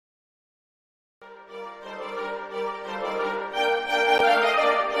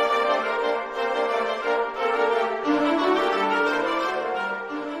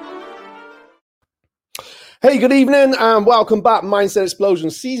good evening, and welcome back. Mindset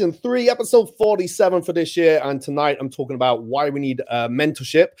Explosion Season 3, Episode 47 for this year. And tonight I'm talking about why we need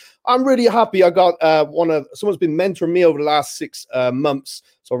mentorship. I'm really happy I got someone's been mentoring me over the last 6 months.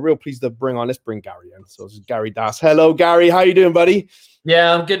 So I'm real pleased to let's bring Gary in. So this is Gary Das. Hello, Gary. How you doing, buddy?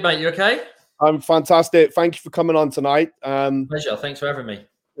 Yeah, I'm good, mate. You okay? I'm fantastic. Thank you for coming on tonight. Pleasure. Thanks for having me.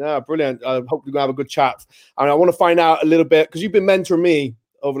 Yeah, brilliant. I hope we're going to have a good chat. And I want to find out a little bit, because you've been mentoring me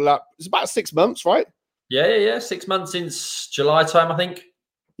over the last, it's about 6 months, right? Yeah. 6 months since July time, I think.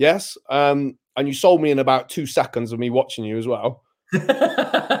 Yes. And you sold me in about 2 seconds of me watching you as well.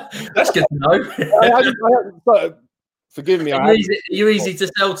 That's good to know. Forgive me. You're easy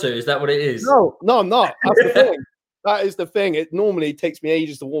to sell to. Is that what it is? No, I'm not. That's the thing. That is the thing. It normally takes me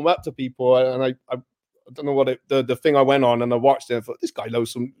ages to warm up to people. And I don't know what the thing I went on and I watched it and thought, this guy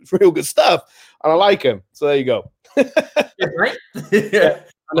knows some real good stuff. And I like him. So there you go. Good, right? Yeah.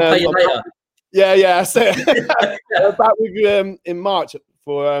 I'll pay you later. Yeah. So back with you in March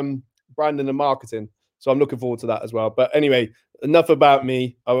for branding and marketing. So I'm looking forward to that as well. But anyway, enough about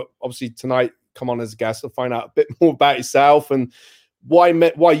me. Obviously tonight, come on as a guest to find out a bit more about yourself and why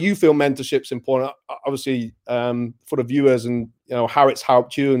you feel mentorship's important. Obviously, for the viewers and how it's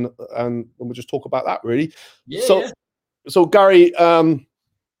helped you, and we'll just talk about that really. Yeah. So Gary,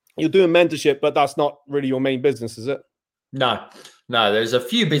 you're doing mentorship, but that's not really your main business, is it? No. There's a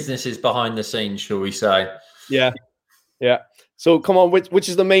few businesses behind the scenes, shall we say? Yeah. So come on, which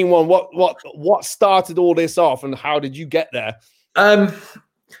is the main one? What started all this off, and how did you get there? Well,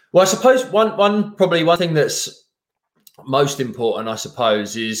 I suppose one thing that's most important, I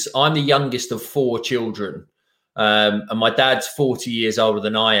suppose, is I'm the youngest of 4 children, and my dad's 40 years older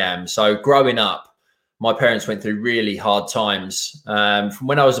than I am. So growing up, my parents went through really hard times from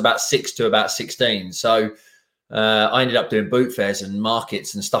when I was about 6 to about 16. So I ended up doing boot fairs and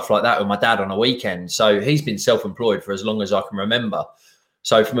markets and stuff like that with my dad on a weekend. So he's been self-employed for as long as I can remember.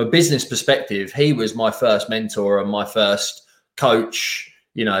 So from a business perspective, he was my first mentor and my first coach,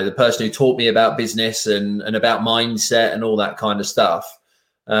 the person who taught me about business and about mindset and all that kind of stuff.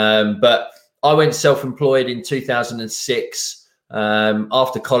 But I went self-employed in 2006.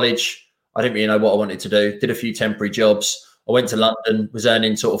 After college, I didn't really know what I wanted to do. Did a few temporary jobs. I went to London, was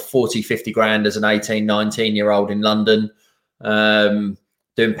earning sort of 40, 50 grand as an 18, 19-year-old in London,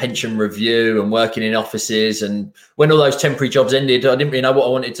 doing pension review and working in offices. And when all those temporary jobs ended, I didn't really know what I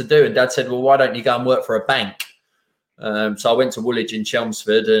wanted to do. And Dad said, well, why don't you go and work for a bank? So I went to Woolwich in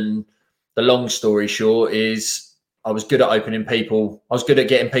Chelmsford, and the long story short is I was good at opening people. I was good at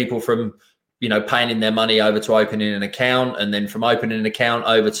getting people from, paying in their money over to opening an account. And then from opening an account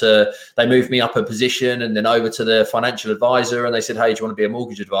over to, they moved me up a position and then over to the financial advisor. And they said, hey, do you want to be a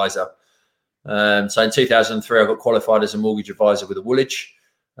mortgage advisor? So in 2003, I got qualified as a mortgage advisor with Woolwich,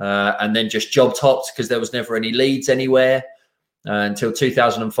 and then just job topped because there was never any leads anywhere until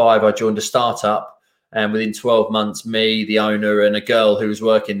 2005. I joined a startup. And within 12 months, me, the owner, and a girl who was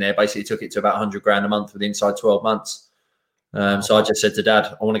working there basically took it to about 100 grand a month within 12 months. So I just said to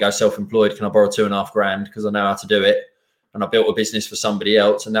Dad, I want to go self-employed. Can I borrow 2.5 grand? Because I know how to do it. And I built a business for somebody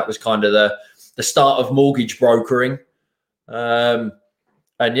else. And that was kind of the start of mortgage brokering. And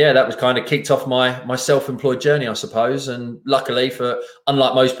yeah, that was kind of kicked off my self-employed journey, I suppose. And luckily,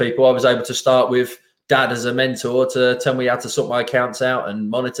 unlike most people, I was able to start with Dad as a mentor to tell me how to sort my accounts out and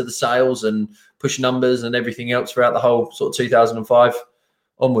monitor the sales and push numbers and everything else throughout the whole sort of 2005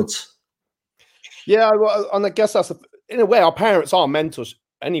 onwards. Yeah, well, and I guess in a way, our parents are mentors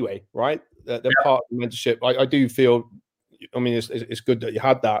anyway, right? They're part of the mentorship. I do feel, it's good that you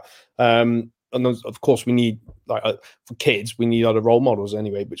had that. And of course, we need, for kids, we need other role models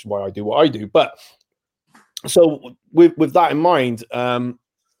anyway, which is why I do what I do. But so with that in mind, I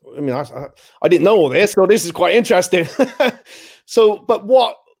didn't know all this, so this is quite interesting. So, but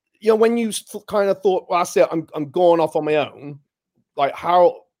what, when you kind of thought, well, that's it, I'm going off on my own,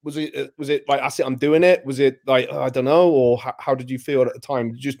 how was it like, that's it, I'm doing it? Was it like, I don't know, or how did you feel at the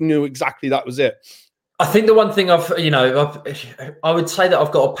time? You just knew exactly that was it? I think the one thing I would say that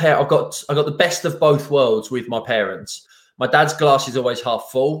I've got I got the best of both worlds with my parents. My dad's glass is always half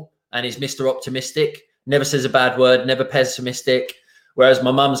full, and he's Mr. Optimistic, never says a bad word, never pessimistic. Whereas my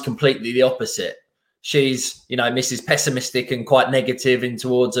mum's completely the opposite. She's, Mrs. Pessimistic and quite negative in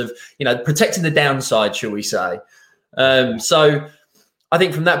towards of, protecting the downside, shall we say. So I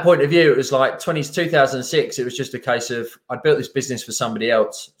think from that point of view, it was like 2006. It was just a case of, I'd built this business for somebody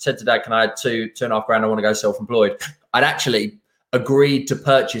else, said to Dad, can I have 2.5 grand? I want to go self-employed. I'd actually agreed to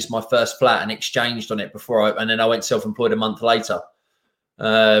purchase my first flat and exchanged on it and then I went self-employed a month later.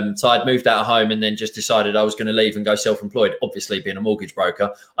 So I'd moved out of home and then just decided I was going to leave and go self-employed. Obviously, being a mortgage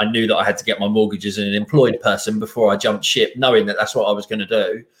broker, I knew that I had to get my mortgage as an employed person before I jumped ship, knowing that that's what I was going to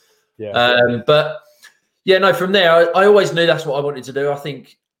do. Yeah. But yeah, no, from there, I always knew that's what I wanted to do. I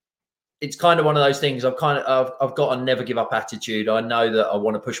think it's kind of one of those things. I've got a never give up attitude. I know that I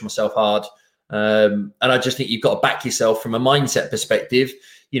want to push myself hard. And I just think you've got to back yourself from a mindset perspective.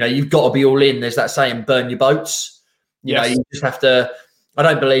 You've got to be all in. There's that saying, burn your boats. You just have to. I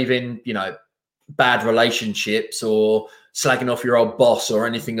don't believe in, bad relationships or slagging off your old boss or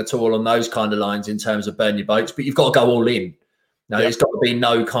anything at all on those kind of lines in terms of burn your boats, but you've got to go all in. There's got to be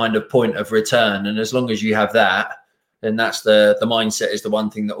no kind of point of return. And as long as you have that, then that's the mindset is the one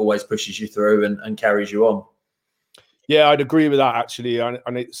thing that always pushes you through and carries you on. Yeah, I'd agree with that actually. And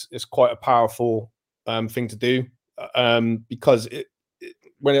it's quite a powerful thing to do because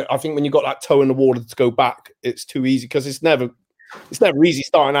I think when you got that toe in the water to go back, it's too easy because it's never easy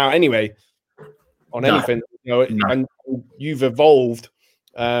starting out anyway on anything, and you've evolved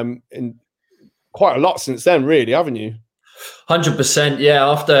in quite a lot since then, really, haven't you? 100%. Yeah.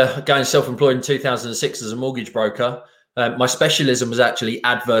 After going self-employed in 2006 as a mortgage broker, my specialism was actually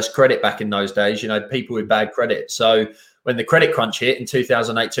adverse credit back in those days, people with bad credit. So when the credit crunch hit in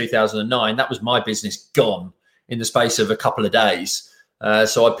 2008, 2009, that was my business gone in the space of a couple of days.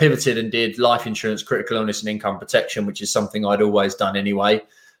 So I pivoted and did life insurance, critical illness and income protection, which is something I'd always done anyway.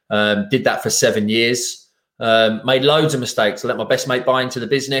 Did that for 7 years. Made loads of mistakes. I let my best mate buy into the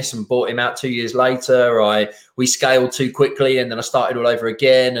business and bought him out 2 years later. We scaled too quickly and then I started all over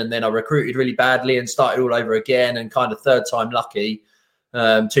again. And then I recruited really badly and started all over again and kind of third time lucky,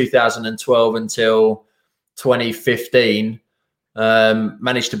 2012 until 2015.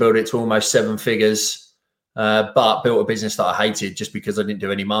 Managed to build it to almost 7 figures. But built a business that I hated just because I didn't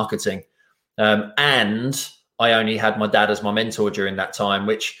do any marketing. And I only had my dad as my mentor during that time,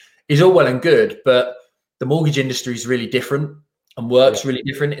 which is all well and good, but the mortgage industry is really different and works really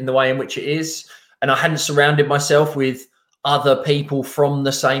different in the way in which it is. And I hadn't surrounded myself with other people from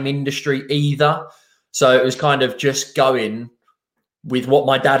the same industry either. So it was kind of just going with what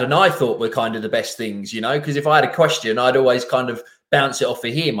my dad and I thought were kind of the best things, because if I had a question, I'd always kind of bounce it off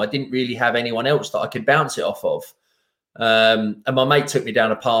of him. I didn't really have anyone else that I could bounce it off of. And my mate took me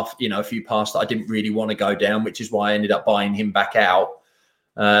down a path, a few paths that I didn't really want to go down, which is why I ended up buying him back out.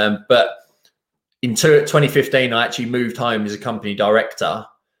 But in 2015, I actually moved home as a company director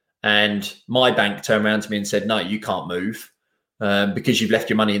and my bank turned around to me and said, no, you can't move because you've left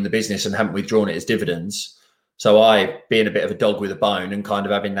your money in the business and haven't withdrawn it as dividends. So I, being a bit of a dog with a bone and kind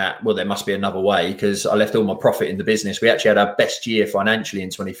of having that, well, there must be another way because I left all my profit in the business. We actually had our best year financially in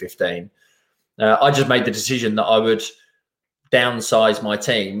 2015. I just made the decision that I would downsize my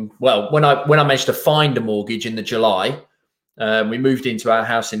team. Well, when I managed to find a mortgage in the July, we moved into our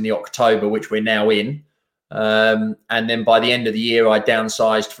house in the October, which we're now in. And then by the end of the year, I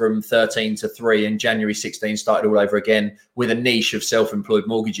downsized from 13 to 3 and January 16 started all over again with a niche of self-employed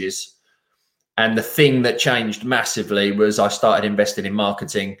mortgages. And the thing that changed massively was I started investing in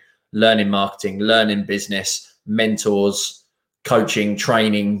marketing, learning business, mentors, coaching,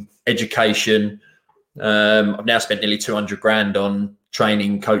 training, education. I've now spent nearly 200 grand on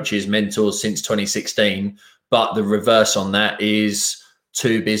training coaches, mentors since 2016. But the reverse on that is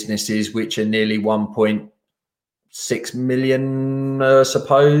 2 businesses, which are nearly 1.6 million, I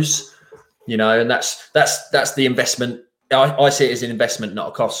suppose, and that's the investment. I see it as an investment, not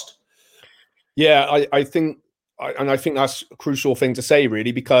a cost. Yeah, I think that's a crucial thing to say,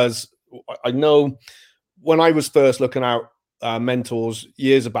 really, because I know when I was first looking out mentors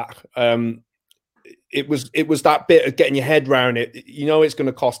years back, it was that bit of getting your head around it. It's going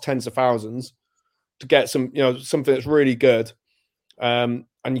to cost tens of thousands to get something that's really good, and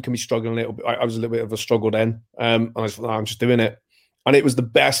you can be struggling a little bit. I was a little bit of a struggle then, and I was like, I'm just doing it, and it was the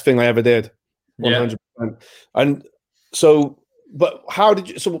best thing I ever did, 100%. And so, but how did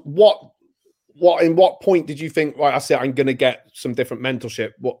you? So what? In what point did you think, right, I said I'm going to get some different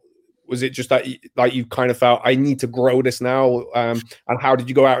mentorship? What was it? Just that you kind of felt I need to grow this now, and how did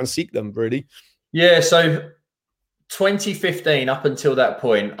you go out and seek them, really? Yeah, so 2015 up until that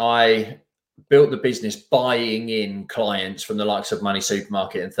point, I built the business buying in clients from the likes of Money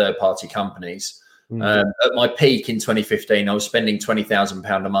Supermarket and third-party companies. At my peak in 2015, I was spending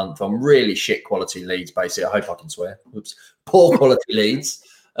 £20,000 a month on really shit quality leads, basically. I hope I can swear. Oops. Poor quality leads.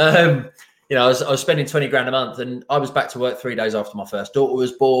 I was spending 20 grand a month and I was back to work 3 days after my first daughter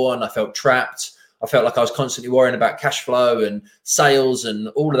was born. I felt trapped. I felt like I was constantly worrying about cash flow and sales and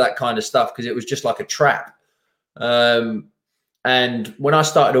all of that kind of stuff because it was just like a trap. And when I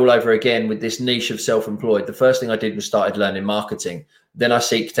started all over again with this niche of self-employed, the first thing I did was started learning marketing. Then I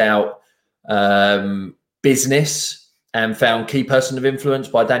seeked out business and found Key Person of Influence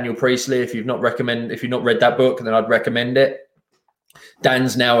by Daniel Priestley. If you've not read that book, then I'd recommend it.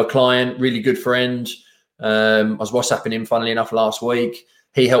 Dan's now a client, really good friend. I was WhatsApping him, funnily enough, last week.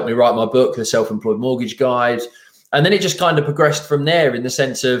 He helped me write my book, The Self-Employed Mortgage Guide. And then it just kind of progressed from there in the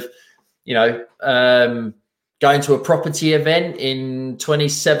sense of, going to a property event in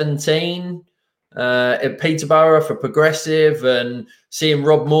 2017 at Peterborough for Progressive and seeing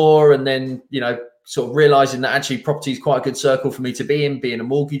Rob Moore, and then, sort of realizing that actually property is quite a good circle for me to be in, being a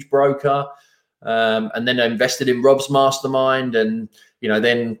mortgage broker. And then I invested in Rob's mastermind, and,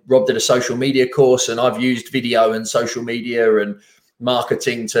 then Rob did a social media course, and I've used video and social media and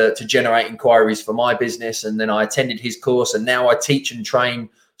marketing to generate inquiries for my business. And then I attended his course, and now I teach and train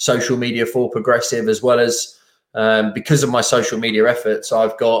social media for Progressive, as well as because of my social media efforts,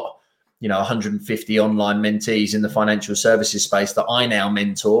 I've got 150 online mentees in the financial services space that I now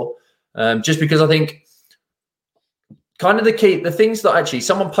mentor, just because I think kind of the things that actually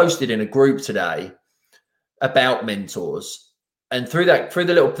someone posted in a group today about mentors, and through the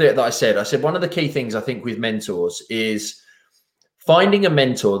little bit that I said one of the key things I think with mentors is finding a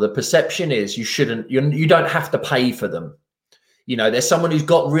mentor. The perception is you don't have to pay for them. There's someone who's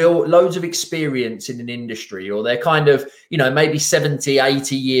got loads of experience in an industry, or they're kind of, maybe 70,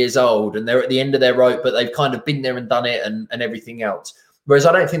 80 years old, and they're at the end of their rope, but they've kind of been there and done it and everything else. Whereas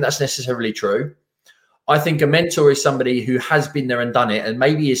I don't think that's necessarily true. I think a mentor is somebody who has been there and done it, and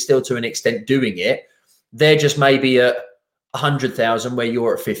maybe is still to an extent doing it. They're just maybe at 100,000 where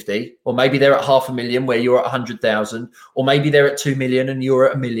you're at 50, or maybe they're at 500,000 where you're at 100,000, or maybe they're at 2 million and you're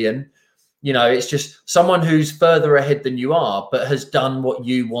at 1 million. It's just someone who's further ahead than you are, but has done what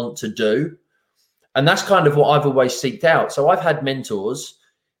you want to do. And that's kind of what I've always seeked out. So I've had mentors,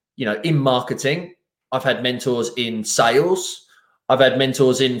 in marketing. I've had mentors in sales. I've had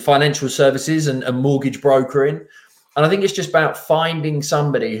mentors in financial services and mortgage brokering. And I think it's just about finding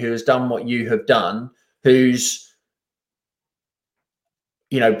somebody who has done what you have done, who's,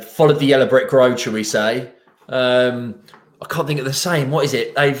 followed the yellow brick road, shall we say. I can't think of the same. What is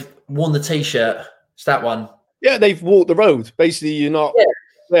it? They've worn the T-shirt. It's that one. Yeah, they've walked the road. Basically, you're not.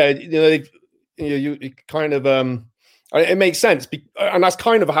 Yeah, you kind of. It makes sense, and that's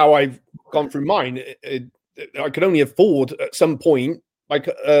kind of how I've gone through mine. I could only afford at some point like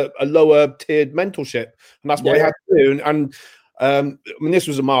a lower tiered mentorship, and that's what I had to do. And this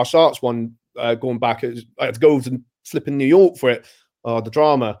was a martial arts one going back. I had to go to flipping New York for it. Oh, the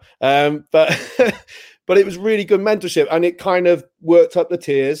drama. But it was really good mentorship, and it kind of worked up the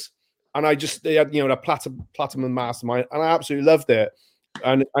tiers. And they had, the platinum mastermind, and I absolutely loved it.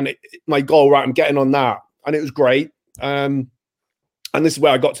 And my goal, I'm getting on that, and it was great. And this is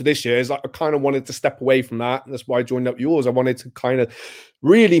where I got to this year. Is like I kind of wanted to step away from that, and that's why I joined up yours. I wanted to kind of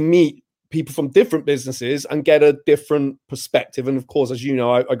really meet people from different businesses and get a different perspective. And of course, as you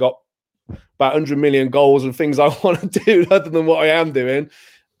know, I got about 100 million goals and things I want to do other than what I am doing,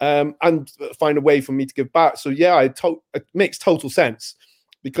 and find a way for me to give back. So yeah, it makes total sense,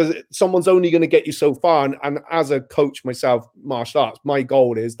 because someone's only going to get you so far. And as a coach myself, martial arts, my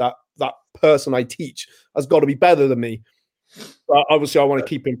goal is that person I teach has got to be better than me. But obviously I want to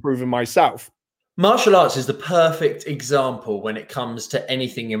keep improving myself. Martial arts is the perfect example when it comes to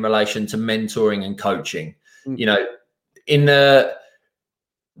anything in relation to mentoring and coaching. In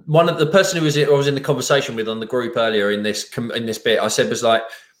one of the person who I was in the conversation with on the group earlier in this bit, I said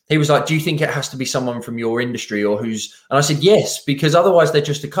he was like, do you think it has to be someone from your industry or who's? And I said, yes, because otherwise they're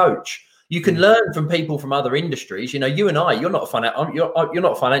just a coach. You can learn from people from other industries. You and I, you're not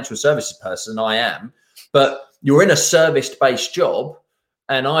a financial services person. I am, but you're in a service-based job,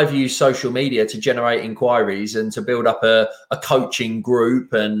 and I've used social media to generate inquiries and to build up a coaching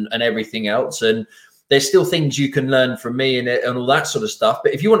group and everything else. And there's still things you can learn from me and all that sort of stuff.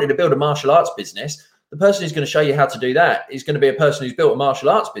 But if you wanted to build a martial arts business, the person who's going to show you how to do that is going to be a person who's built a martial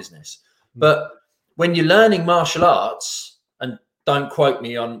arts business. But when you're learning martial arts, and don't quote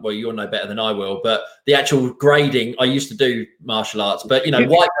me on, well, you'll know better than I will, but the actual grading, I used to do martial arts, but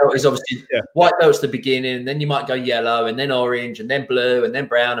white belt is obviously white belt's the beginning, and then you might go yellow and then orange and then blue and then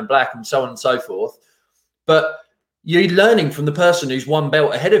brown and black and so on and so forth. But you're learning from the person who's 1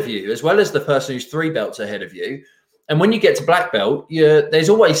 belt ahead of you, as well as the person who's 3 belts ahead of you. And when you get to black belt, there's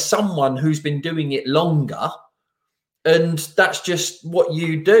always someone who's been doing it longer. And that's just what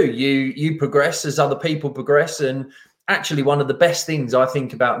you do. You progress as other people progress. And actually, one of the best things I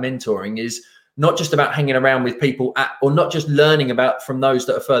think about mentoring is not just about hanging around with people or not just learning about from those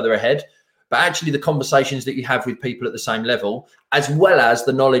that are further ahead, but actually the conversations that you have with people at the same level, as well as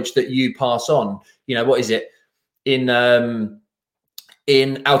the knowledge that you pass on. You know, what is it in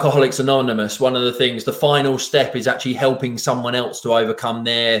Alcoholics Anonymous? One of the things, the final step is actually helping someone else to overcome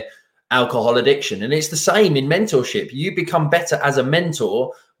their alcohol addiction. And it's the same in mentorship. You become better as a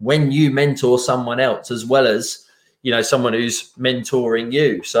mentor when you mentor someone else, as well as, you know, someone who's mentoring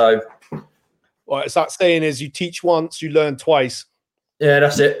you. So, well, it's that saying is, you teach once, you learn twice. Yeah,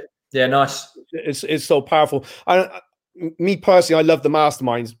 that's it. Yeah, nice. It's so powerful. Me personally, I love the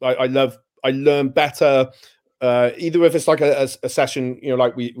masterminds. I learn better. Either if it's like a session, you know,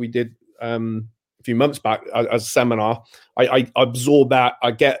 like we did a few months back as a seminar, I absorb that.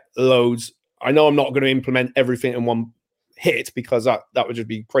 I get loads. I know I'm not going to implement everything in one hit, because that would just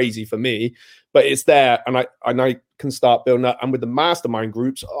be crazy for me, but it's there, and I can start building up. And with the mastermind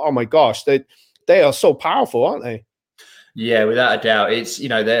groups, oh my gosh, they are so powerful, aren't they? Yeah, without a doubt. It's, you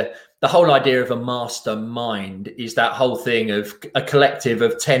know, the whole idea of a mastermind is that whole thing of a collective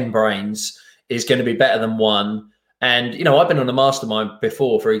of 10 brains is going to be better than one. And, you know, I've been on a mastermind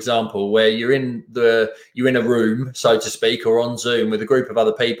before, for example, where you're in a room, so to speak, or on Zoom with a group of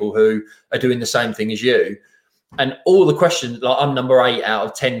other people who are doing the same thing as you. And all the questions, like I'm number 8 out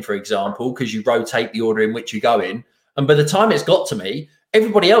of 10, for example, because you rotate the order in which you go in. And by the time it's got to me,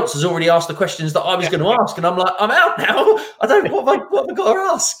 everybody else has already asked the questions that I was going to ask. And I'm like, I'm out now. I don't know what have I got to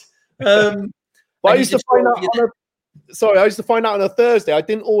ask. I used to find out on a Thursday, I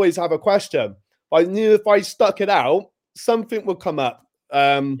didn't always have a question. I knew if I stuck it out, something would come up.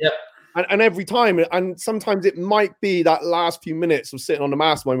 And every time, and sometimes it might be that last few minutes of sitting on the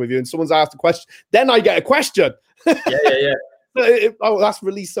mastermind with you and someone's asked a question, then I get a question. That's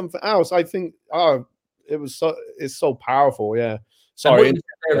released something else. I think, it's so powerful. Yeah. Sorry. And what you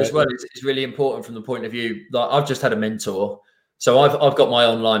said there as well is really important from the point of view, like I've just had a mentor. So I've got my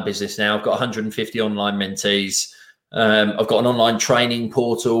online business now. I've got 150 online mentees. I've got an online training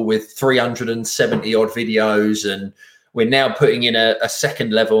portal with 370 odd videos, and we're now putting in a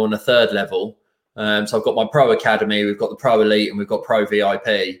second level and a third level. So I've got my Pro Academy, we've got the Pro Elite, and we've got Pro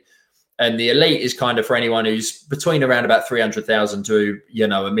VIP. And the Elite is kind of for anyone who's between around about 300,000 to, you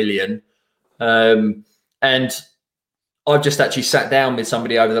know, $1 million. And I've just actually sat down with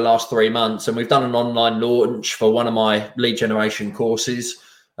somebody over the last 3 months, and we've done an online launch for one of my lead generation courses.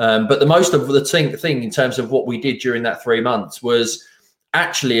 But the most of the thing in terms of what we did during that 3 months was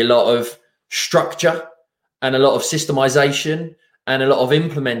actually a lot of structure and a lot of systemization and a lot of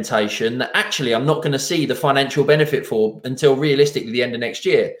implementation that actually I'm not going to see the financial benefit for until realistically the end of next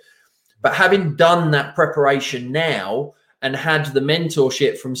year. But having done that preparation now and had the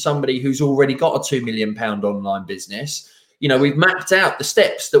mentorship from somebody who's already got a £2 million online business, you know, we've mapped out the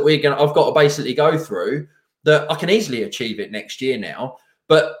steps that I've got to basically go through, that I can easily achieve it next year now.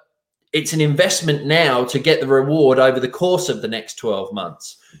 But it's an investment now to get the reward over the course of the next 12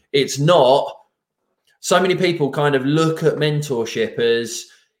 months. It's not, so many people kind of look at mentorship as,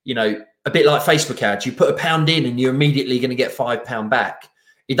 you know, a bit like Facebook ads. You put £1 in and you're immediately going to get £5 back.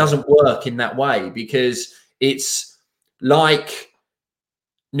 It doesn't work in that way, because it's like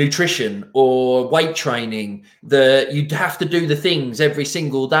nutrition or weight training, you'd have to do the things every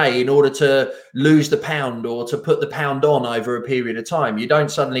single day in order to lose the pound or to put the pound on over a period of time. You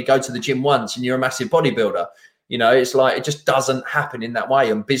don't suddenly go to the gym once and you're a massive bodybuilder. You know, it's like, it just doesn't happen in that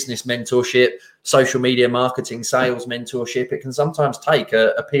way. And business mentorship, social media marketing, sales mentorship, it can sometimes take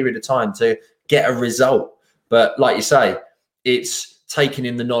a period of time to get a result. But like you say, it's taking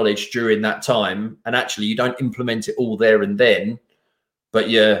in the knowledge during that time, and actually you don't implement it all there and then, but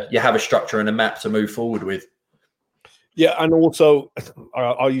you have a structure and a map to move forward with. Yeah, and also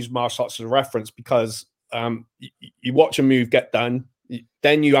I'll use martial arts as a reference, because you watch a move get done,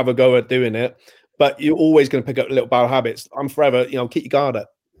 then you have a go at doing it, but you're always going to pick up little bad habits. I'm forever, you know, keep your guard up.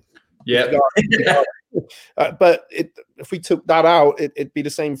 Yeah. But if we took that out, it'd be the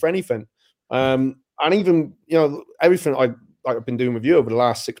same for anything. And even, you know, everything I've been doing with you over the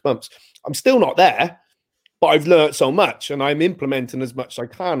last 6 months, I'm still not there, but I've learned so much and I'm implementing as much as I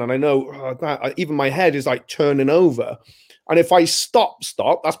can. And I know even my head is like turning over. And if I stop,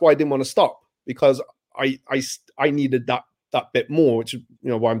 that's why I didn't want to stop, because I needed that bit more, which is, you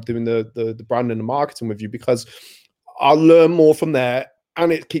know, why I'm doing the brand and the marketing with you, because I'll learn more from there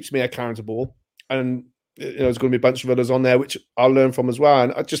and it keeps me accountable. And, you know, there's going to be a bunch of others on there which I'll learn from as well.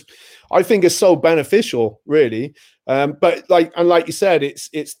 And I think it's so beneficial, really. But like you said,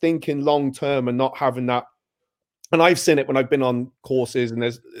 it's thinking long term and not having that. And I've seen it when I've been on courses, and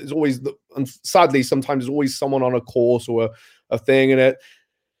there's always, and sadly, sometimes there's always someone on a course or a thing, and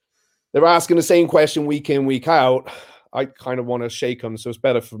they're asking the same question week in, week out. I kind of want to shake them. So it's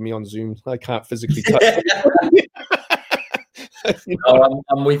better for me on Zoom. I can't physically touch you know?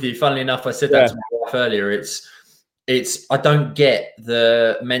 I'm with you. Funnily enough, I said that to my wife earlier. It's I don't get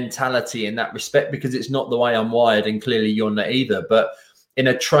the mentality in that respect because it's not the way I'm wired, and clearly you're not either. But in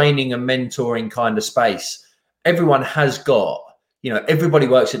a training and mentoring kind of space, everyone has got, you know, everybody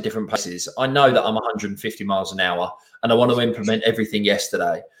works at different paces. I know that I'm 150 miles an hour and I want to implement everything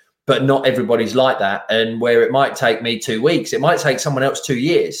yesterday, but not everybody's like that. And where it might take me 2 weeks, it might take someone else 2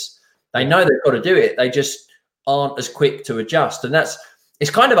 years. They know they've got to do it. They just aren't as quick to adjust. And it's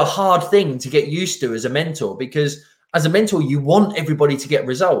kind of a hard thing to get used to as a mentor, because as a mentor, you want everybody to get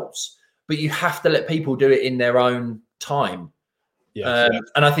results, but you have to let people do it in their own time.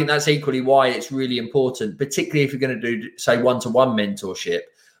 And I think that's equally why it's really important, particularly if you're going to do, say, one-to-one mentorship,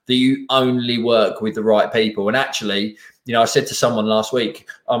 that you only work with the right people. And actually, you know, I said to someone last week,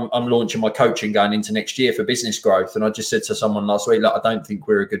 I'm launching my coaching going into next year for business growth. And I just said to someone last week, like, I don't think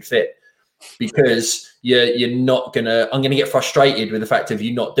we're a good fit, because you're not going to, I'm going to get frustrated with the fact of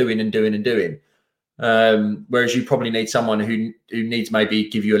you not doing and doing and doing. Whereas you probably need someone who needs maybe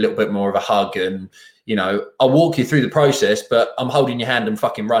give you a little bit more of a hug, and, you know, I'll walk you through the process, but I'm holding your hand and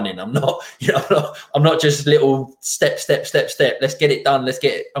fucking running. I'm not, you know, I'm not just little step. Let's get it done.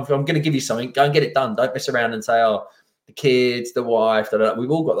 I'm going to give you something. Go and get it done. Don't mess around and say, oh, the kids, the wife.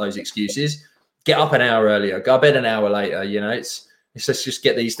 We've all got those excuses. Get up an hour earlier. Go to bed an hour later. You know, it's let's just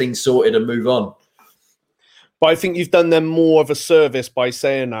get these things sorted and move on. But I think you've done them more of a service by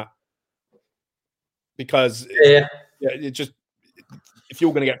saying that. Because it just, if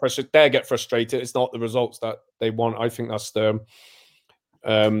you're going to get frustrated, they get frustrated. It's not the results that they want. I think that's the,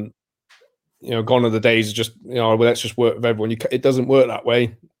 you know, gone are the days of just, you know, well, let's just work with everyone. It doesn't work that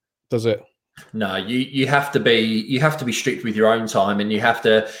way, does it? No, you have to be strict with your own time, and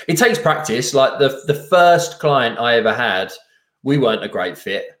it takes practice. Like the first client I ever had, we weren't a great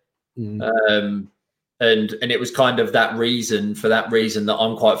fit. And it was kind of that reason that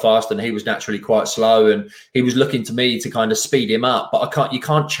I'm quite fast and he was naturally quite slow, and he was looking to me to kind of speed him up. But you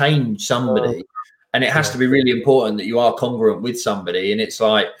can't change somebody, and it has to be really important that you are congruent with somebody. And it's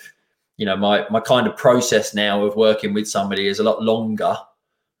like, you know, my kind of process now of working with somebody is a lot longer,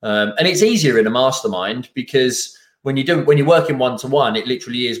 and it's easier in a mastermind, because when you're working one-to-one, it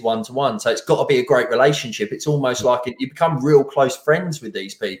literally is one-to-one. So it's got to be a great relationship. It's almost like you become real close friends with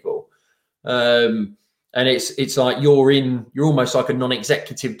these people. And it's like you're almost like a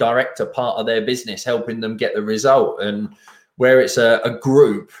non-executive director, part of their business, helping them get the result. And where it's a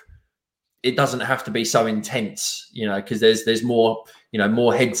group, it doesn't have to be so intense, you know, because there's more, you know,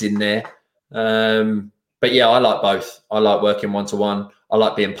 more heads in there. But yeah, I like both. I like working one-to-one. I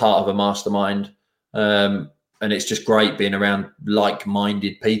like being part of a mastermind. And it's just great being around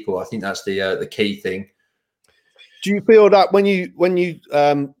like-minded people. I think that's the key thing. Do you feel that when you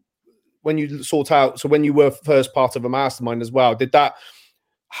sort out, so when you were first part of a mastermind as well,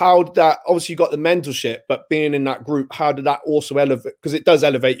 how did that, obviously you got the mentorship, but being in that group, how did that also elevate? Because it does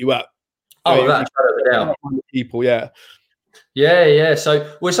elevate you up. Oh, that's down. People, yeah.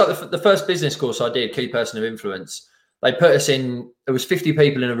 So it's like the first business course I did, Key Person of Influence. They put us in, there was 50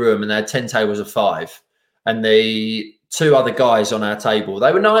 people in a room, and they had 10 tables of 5. And the 2 other guys on our table,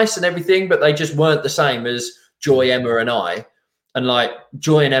 they were nice and everything, but they just weren't the same as Joy, Emma, and I. And like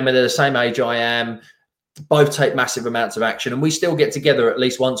Joy and Emma, they're the same age I am, both take massive amounts of action. And we still get together at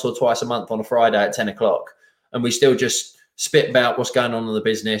least once or twice a month on a Friday at 10 o'clock. And we still just spit about what's going on in the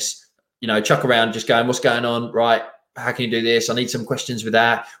business, you know, chuck around, just going, what's going on? Right. How can you do this? I need some questions with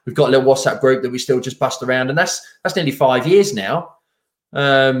that. We've got a little WhatsApp group that we still just bust around. And that's nearly 5 years now.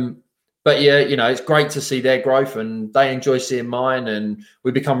 But yeah, you know, it's great to see their growth, and they enjoy seeing mine, and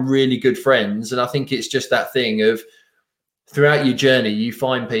we become really good friends. And I think it's just that thing of, throughout your journey, you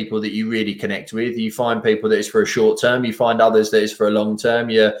find people that you really connect with. You find people that is for a short term. You find others that is for a long term.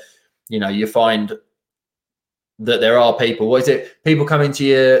 You find that there are people. What is it? People come into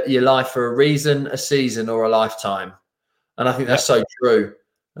your life for a reason, a season, or a lifetime. And I think that's so true.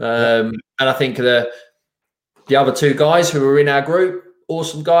 And I think the other 2 guys who were in our group,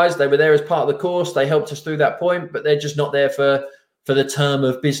 awesome guys. They were there as part of the course. They helped us through that point, but they're just not there for the term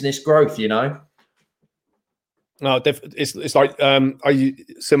of business growth, you know. No, it's like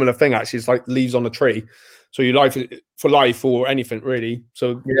similar thing actually. It's like leaves on a tree. So you life for life or anything really.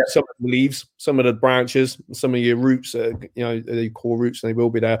 So some of the leaves, some of the branches, some of your roots, you know, the core roots, and they will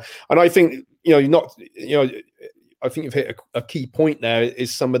be there. And I think, you know, I think you've hit a key point there,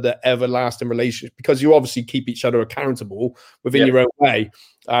 is some of the everlasting relationships, because you obviously keep each other accountable within your own way.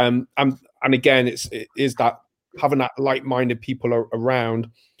 And again, it is that having that like-minded people around.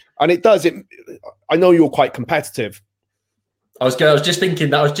 And it does it. I know you're quite competitive, I was just thinking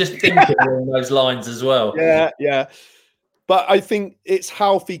that. I was just thinking along those lines as well. Yeah. But I think it's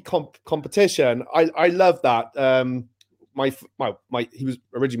healthy competition. I love that. He was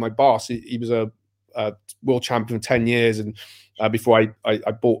originally my boss. He was a world champion for 10 years, and before I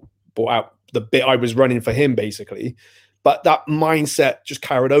bought out the bit I was running for him, basically. But that mindset just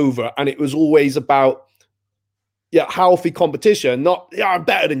carried over, and it was always about healthy competition. Not I'm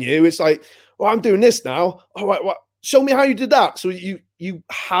better than you. It's like, well, I'm doing this now. All right, what? Show me how you did that. So you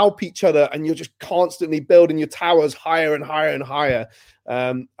help each other, and you're just constantly building your towers higher and higher and higher.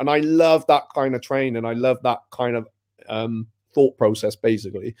 And I love that kind of training. I love that kind of thought process,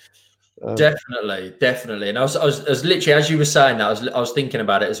 basically. Definitely. And I was literally, as you were saying that, I was thinking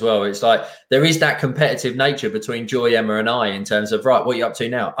about it as well. It's like there is that competitive nature between Joy, Emma, and I in terms of, right, what are you up to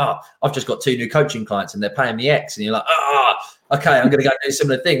now? I've just got 2 new coaching clients and they're paying me X, and you're like, okay, I'm going to go do a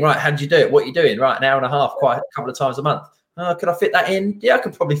similar thing. Right, how did you do it? What are you doing? Right, an hour and a half, quite a couple of times a month. Could I fit that in? Yeah, I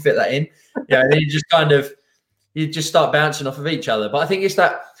could probably fit that in. Yeah, and then you just start bouncing off of each other. But I think it's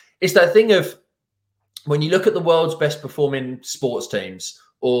that thing of when you look at the world's best performing sports teams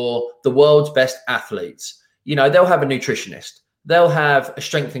or the world's best athletes, they'll have a nutritionist, they'll have a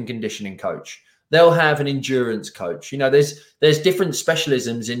strength and conditioning coach, they'll have an endurance coach. There's different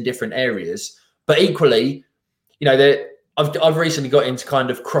specialisms in different areas, but equally, I've recently got into kind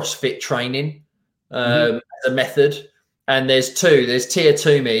of CrossFit training as a method. And there's Tia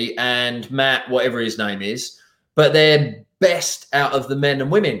Toomey and Matt, whatever his name is, but they're best out of the men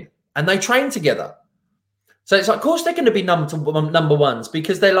and women, and they train together. So it's like, of course, they're going to be number ones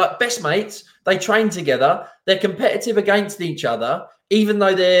because they're like best mates. They train together. They're competitive against each other, even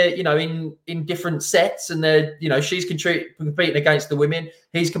though they're, in different sets, and they're, she's competing against the women.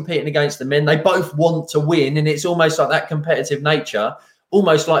 He's competing against the men. They both want to win. And it's almost like that competitive nature,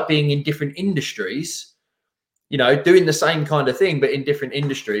 almost like being in different industries, doing the same kind of thing, but in different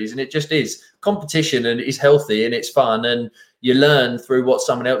industries. And it just is competition, and it's healthy and it's fun. And you learn through what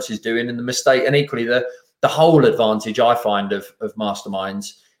someone else is doing, and the mistake. And equally, the whole advantage I find of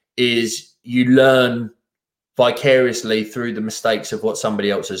masterminds is you learn vicariously through the mistakes of what somebody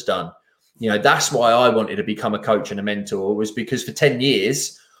else has done. That's why I wanted to become a coach and a mentor, was because for 10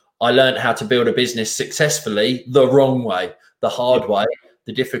 years, I learned how to build a business successfully the wrong way, the hard way,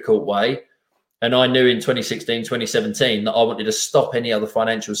 the difficult way. And I knew in 2016, 2017 that I wanted to stop any other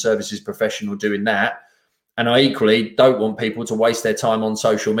financial services professional doing that. And I equally don't want people to waste their time on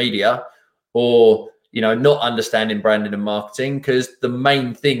social media or, not understanding branding and marketing, because the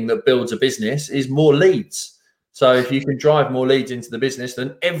main thing that builds a business is more leads. So if you can drive more leads into the business,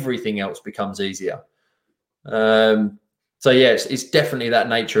 then everything else becomes easier. So yes, it's definitely that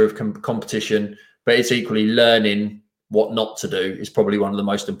nature of competition, but it's equally learning what not to do is probably one of the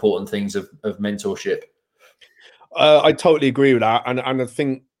most important things of mentorship. I totally agree with that. And I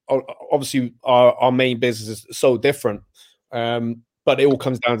think obviously our main business is so different, but it all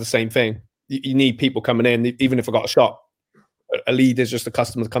comes down to the same thing. You need people coming in, even if I got a shop. A lead is just a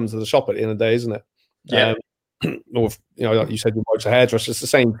customer that comes to the shop at the end of the day, isn't it? Yeah. Or like you said, your wife's a hairdresser. It's the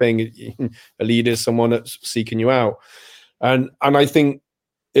same thing. A lead is someone that's seeking you out, and I think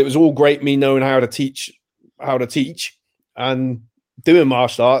it was all great me knowing how to teach and doing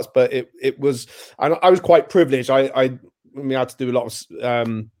martial arts, but it was, and I was quite privileged. I had to do a lot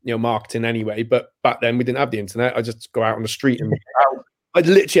of marketing anyway, but back then we didn't have the internet. I just go out on the street and I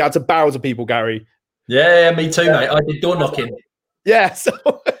literally had to bow to people, Gary. Yeah, me too, mate. I did door knocking. Yeah,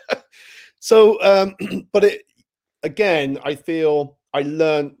 but it again, I feel I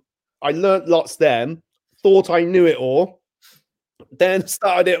learned lots then, thought I knew it all, then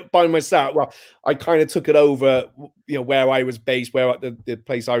started it by myself. Well, I kind of took it over, where I was based, where the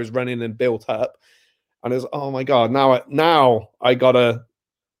place I was running and built up. And it was, oh my God, now I gotta,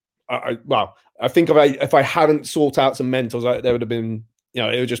 I think if I hadn't sought out some mentors, there would have been,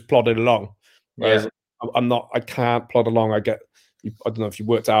 it would just plodded along. Whereas I can't plod along. I don't know if you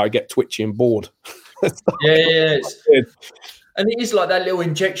worked out, I get twitchy and bored. Yeah. And it is like that little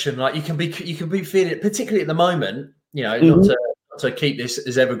injection, like you can be feeling it, particularly at the moment, not to keep this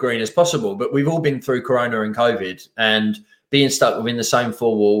as evergreen as possible, but we've all been through Corona and COVID, and being stuck within the same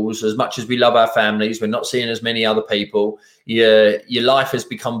four walls. As much as we love our families, we're not seeing as many other people. Your life has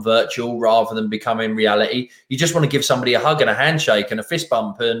become virtual rather than becoming reality. You just want to give somebody a hug and a handshake and a fist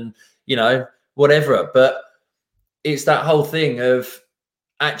bump and, whatever. But it's that whole thing of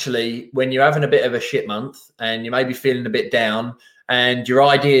actually when you're having a bit of a shit month and you may be feeling a bit down and your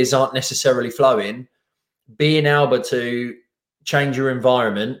ideas aren't necessarily flowing, being able to change your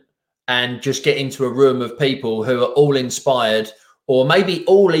environment and just get into a room of people who are all inspired, or maybe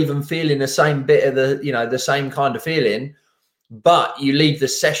all even feeling the same bit of the same kind of feeling, but you leave the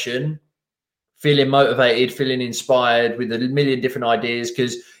session feeling motivated, feeling inspired with a million different ideas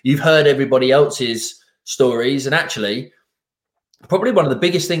because you've heard everybody else's stories. And actually, probably one of the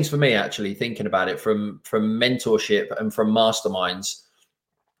biggest things for me, actually, thinking about it from mentorship and from masterminds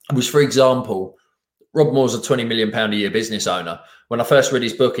was, for example, Rob Moore's a £20 million a year business owner. When I first read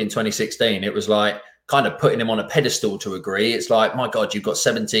his book in 2016, it was like kind of putting him on a pedestal to agree. It's like, my God, you've got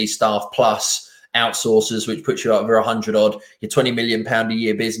 70 staff plus outsourcers, which puts you over 100 odd. Your £20 million a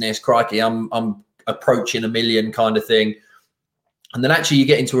year business, crikey, I'm approaching $1 million kind of thing. And then actually you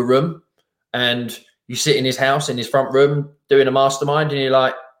get into a room and you sit in his house, in his front room, doing a mastermind, and you're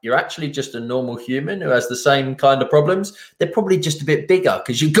like, you're actually just a normal human who has the same kind of problems. They're probably just a bit bigger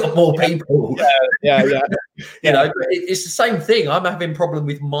because you've got more people. Yeah. You know, it's the same thing. I'm having a problem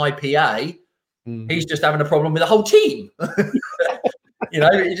with my PA. He's just having a problem with the whole team. You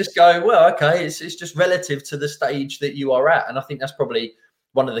know, you just go, well, okay, it's just relative to the stage that you are at. And I think that's probably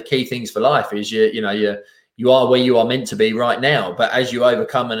one of the key things for life is you are where you are meant to be right now. But as you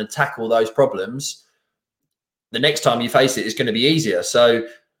overcome and tackle those problems, the next time you face it is going to be easier. So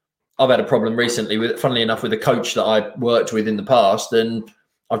I've had a problem recently with, funnily enough, with a coach that I worked with in the past. And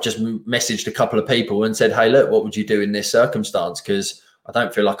I've just messaged a couple of people and said, hey, look, what would you do in this circumstance? Because I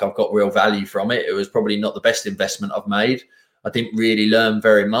don't feel like I've got real value from it. It was probably not the best investment I've made. I didn't really learn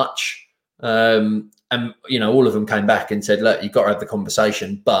very much. And, you know, all of them came back and said, look, you've got to have the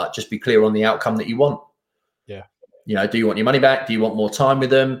conversation, but just be clear on the outcome that you want. Yeah. You know, do you want your money back? Do you want more time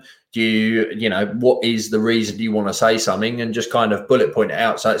with them? Do you know, what is the reason you want to say something, and just kind of bullet point it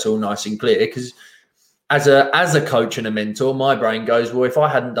out so it's all nice and clear? Because as a coach and a mentor, my brain goes, well, if I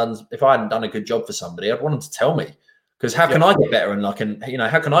hadn't done a good job for somebody, I'd want them to tell me, because how can I get better? And how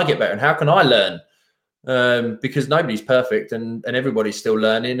can I get better? And how can I learn? Because nobody's perfect and everybody's still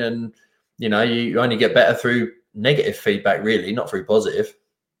learning, and you know, you only get better through negative feedback, really, not through positive.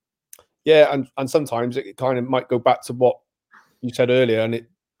 Yeah, and sometimes it kind of might go back to what you said earlier, and it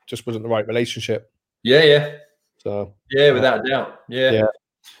just wasn't the right relationship. Yeah. So without a doubt. Yeah.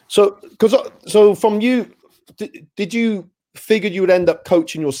 So from you, did you figure you would end up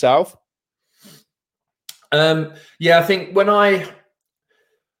coaching yourself? I think when I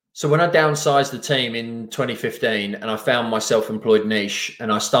downsized the team in 2015 and I found my self-employed niche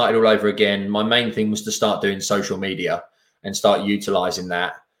and I started all over again, my main thing was to start doing social media and start utilizing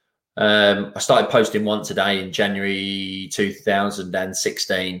that. I started posting once a day in January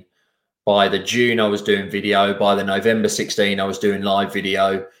 2016. By the June, I was doing video. By the November 16, I was doing live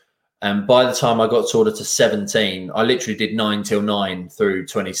video. And by the time I got sort of to 17, I literally did 9 till 9 through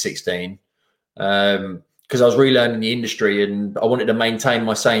 2016. Because I was relearning the industry and I wanted to maintain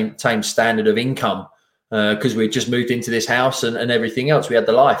my same standard of income because we just moved into this house and everything else. We had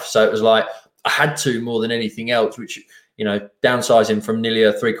the life. So it was like I had to, more than anything else, which, you know, downsizing from nearly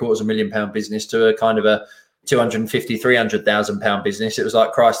a £750,000 business to a kind of a £250,000-300,000 business. It was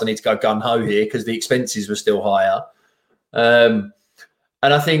like, Christ, I need to go gun ho here because the expenses were still higher. And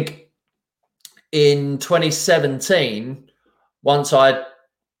I think in 2017, once I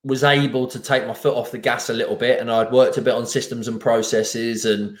was able to take my foot off the gas a little bit and I'd worked a bit on systems and processes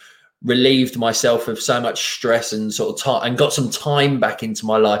and relieved myself of so much stress and sort of time, and got some time back into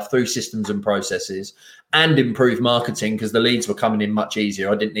my life through systems and processes and improved marketing because the leads were coming in much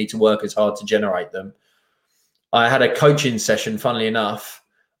easier. I didn't need to work as hard to generate them. I had a coaching session, funnily enough,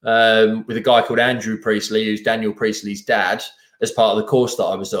 with a guy called Andrew Priestley, who's Daniel Priestley's dad, as part of the course that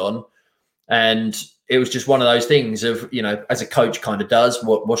I was on. And it was just one of those things of, you know, as a coach kind of does,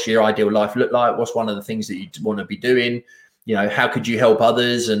 what's your ideal life look like? What's one of the things that you want to be doing? You know, how could you help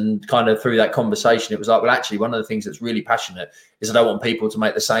others? And kind of through that conversation, it was like, well, actually, one of the things that's really passionate is I don't want people to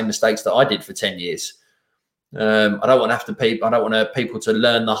make the same mistakes that I did for 10 years. I don't want people to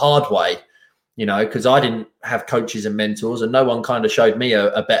learn the hard way, you know, because I didn't have coaches and mentors and no one kind of showed me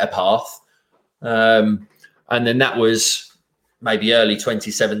a better path. And then that was maybe early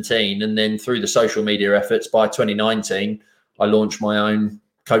 2017. And then through the social media efforts by 2019, I launched my own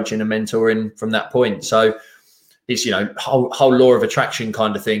coaching and mentoring from that point. So it's, you know, whole law of attraction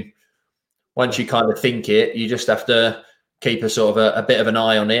kind of thing. Once you kind of think it, you just have to keep a sort of a bit of an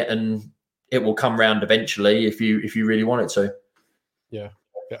eye on it and it will come round eventually if you really want it to. Yeah.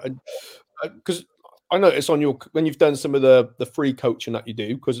 Because I noticed on when you've done some of the free coaching that you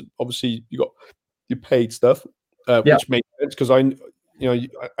do, because obviously you got your paid stuff, which makes sense because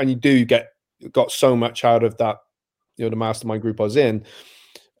you got so much out of that, you know, the mastermind group I was in,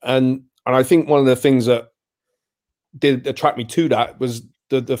 and I think one of the things that did attract me to that was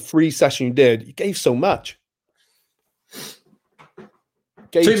the free session you did. You gave so much.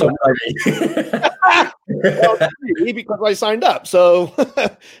 gave Too some well, because I signed up. So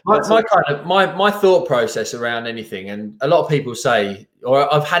my thought process around anything, and a lot of people say,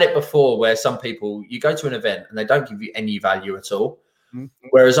 or I've had it before, where some people, you go to an event and they don't give you any value at all. Mm-hmm.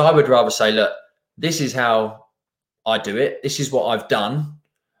 Whereas I would rather say, look, this is how I do it. This is what I've done.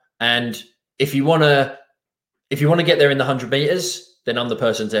 And if you want to get there in the 100 meters, then I'm the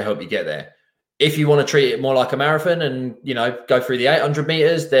person to help you get there. If you want to treat it more like a marathon and, go through the 800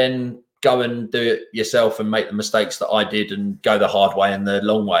 meters, then go and do it yourself and make the mistakes that I did and go the hard way and the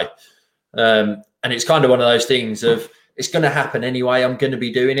long way. And it's kind of one of those things of, it's going to happen anyway. I'm going to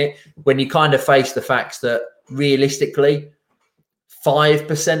be doing it. When you kind of face the facts that realistically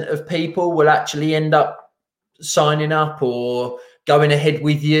 5% of people will actually end up signing up or going ahead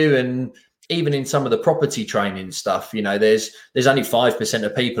with you. And even in some of the property training stuff, there's only 5%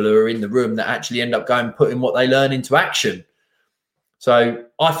 of people who are in the room that actually end up going and putting what they learn into action. So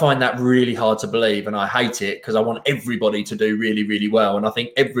I find that really hard to believe, and I hate it because I want everybody to do really, really well. And I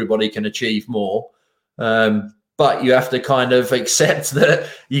think everybody can achieve more. But you have to kind of accept that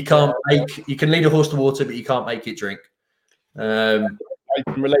you can lead a horse to water, but you can't make it drink. I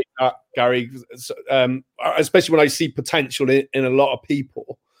can relate to that, Gary, especially when I see potential in a lot of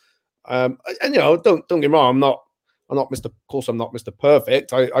people. And don't get me wrong, I'm not Mr. Of course, I'm not Mr.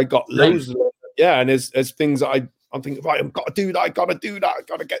 Perfect. I got loads of, and there's things that I'm thinking, right, I've got to do that, I've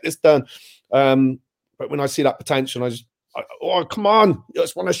got to get this done. But when I see that potential, oh, come on, I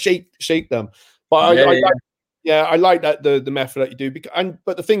just want to shake them. But I like that the method that you do.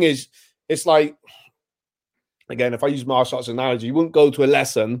 But the thing is, it's like, again, if I use martial arts analogy, you wouldn't go to a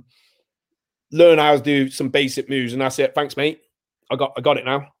lesson, learn how to do some basic moves, and that's it. Thanks, mate. I got it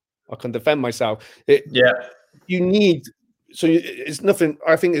now. I can defend myself. You need, so it's nothing.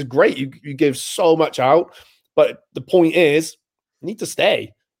 I think it's great. You give so much out, but the point is, you need to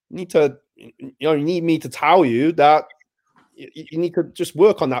stay. You need to, you need me to tell you that you need to just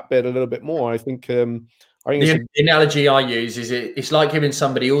work on that bit a little bit more. I think the analogy I use is it's like giving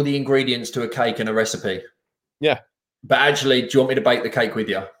somebody all the ingredients to a cake and a recipe. Yeah. But actually, do you want me to bake the cake with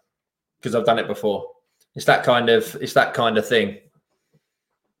you? Because I've done it before. It's that kind of thing.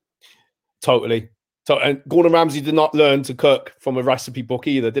 Totally. So, and Gordon Ramsay did not learn to cook from a recipe book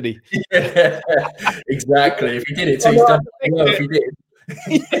either, did he? Exactly. If he did it, he's done well. If he did.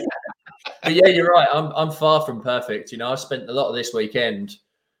 But yeah, you're right. I'm far from perfect. I spent a lot of this weekend.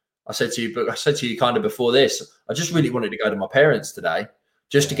 I said to you kind of before this, I just really wanted to go to my parents today,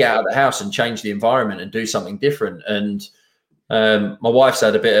 just to get out of the house and change the environment and do something different. And my wife's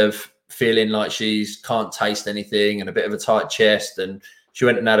had a bit of feeling like she can't taste anything and a bit of a tight chest. And she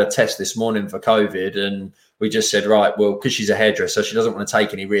went and had a test this morning for COVID. And we just said, right, well, because she's a hairdresser, she doesn't want to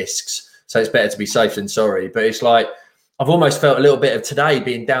take any risks. So it's better to be safe than sorry. But it's like, I've almost felt a little bit of today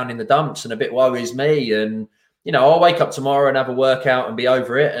being down in the dumps and a bit worries me. And, I'll wake up tomorrow and have a workout and be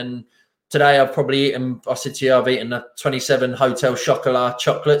over it. And today I've probably eaten, I said to you, I've eaten 27 Hotel Chocolat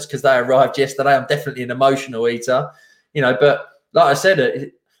chocolates because they arrived yesterday. I'm definitely an emotional eater, but like I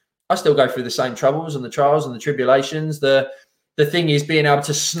said, I still go through the same troubles and the trials and the tribulations. The thing is being able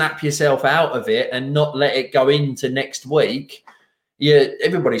to snap yourself out of it and not let it go into next week. Yeah,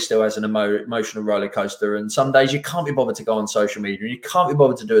 everybody still has an emotional roller coaster. And some days you can't be bothered to go on social media and you can't be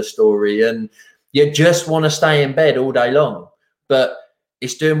bothered to do a story and you just want to stay in bed all day long. But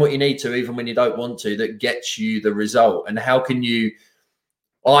it's doing what you need to, even when you don't want to, that gets you the result. And how can you,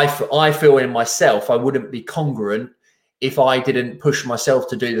 I feel in myself, I wouldn't be congruent if I didn't push myself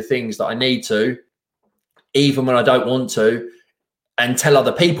to do the things that I need to, even when I don't want to, and tell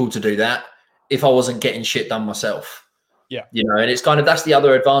other people to do that if I wasn't getting shit done myself. Yeah. And it's kind of, that's the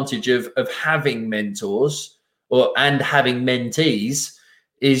other advantage of having mentors and having mentees,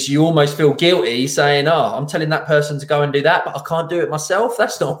 is you almost feel guilty saying, oh, I'm telling that person to go and do that, but I can't do it myself.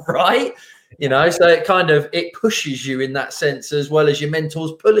 That's not right. So it pushes you in that sense, as well as your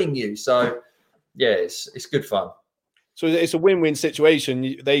mentors pulling you. So yeah, it's good fun. So it's a win-win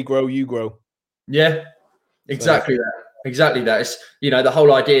situation. They grow, you grow. Yeah, exactly that. Exactly that. It's, the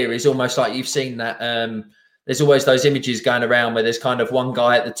whole idea is almost like you've seen that. There's always those images going around where there's kind of one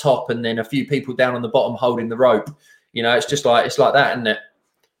guy at the top and then a few people down on the bottom holding the rope. It's like that, isn't it?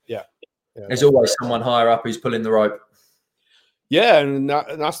 Yeah. There's always someone higher up who's pulling the rope. Yeah, and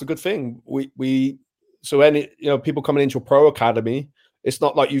that's the good thing. We so any people coming into a pro academy, it's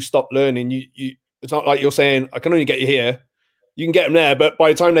not like you stop learning. You it's not like you're saying I can only get you here. You can get them there, but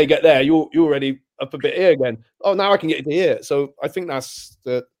by the time they get there, you're already up a bit here again. Oh, now I can get you to here. So I think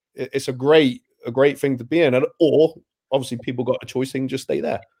it's a great thing to be in. Or obviously people got a choice, they can just stay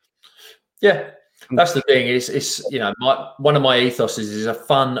there. Yeah. That's the thing. It's one of my ethos is a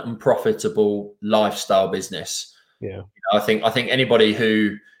fun and profitable lifestyle business. Yeah. I think anybody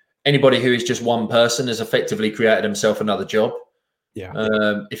who is just one person has effectively created himself another job. Yeah.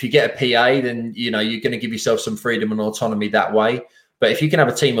 If you get a PA, then you're going to give yourself some freedom and autonomy that way. But if you can have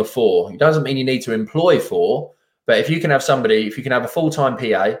a team of 4, it doesn't mean you need to employ 4. But if you can have a full-time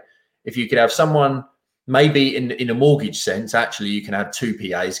PA, if you could have someone, maybe in a mortgage sense, actually you can have 2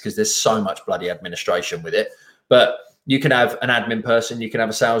 PAs because there's so much bloody administration with it. But you can have an admin person, you can have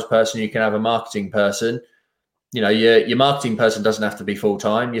a salesperson, you can have a marketing person. Your marketing person doesn't have to be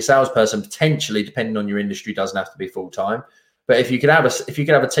full-time. Your salesperson, potentially, depending on your industry, doesn't have to be full-time. But if you could have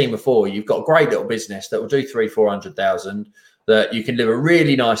a team of 4, you've got a great little business that will do 300,000-400,000, that you can live a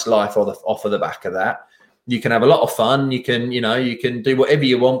really nice life off of the back of that. You can have a lot of fun. You can do whatever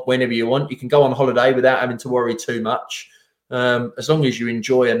you want, whenever you want. You can go on holiday without having to worry too much. As long as you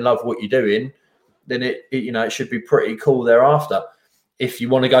enjoy and love what you're doing, then it should be pretty cool thereafter. If you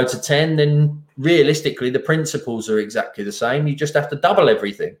want to go to 10, then realistically, the principles are exactly the same. You just have to double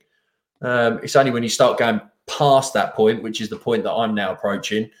everything. It's only when you start going past that point, which is the point that I'm now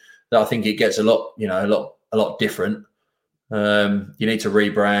approaching, that I think it gets a lot different. You need to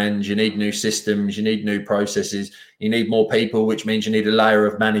rebrand, you need new systems, you need new processes, you need more people, which means you need a layer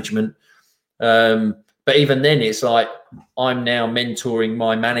of management. But even then, it's like I'm now mentoring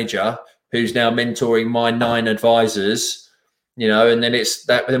my manager, who's now mentoring my 9 advisors, and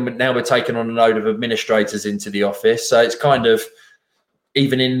then now we're taking on a load of administrators into the office. So it's kind of,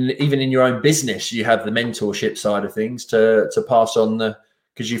 even in your own business, you have the mentorship side of things to pass on,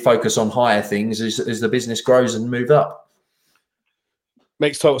 because you focus on higher things as the business grows and move up.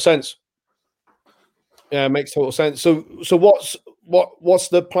 Makes total sense. Yeah, makes total sense. So what's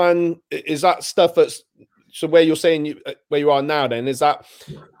the plan? Is that stuff where you're saying where you are now? Then is that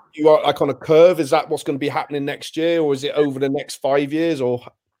you are like on a curve? Is that what's going to be happening next year, or is it over the next 5 years? Or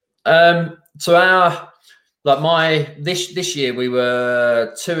this year we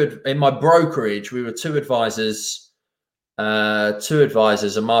were 2 in my brokerage. We were 2 advisors,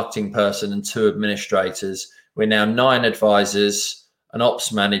 a marketing person, and 2 administrators. We're now 9 advisors, an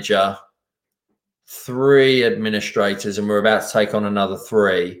ops manager, 3 administrators, and we're about to take on another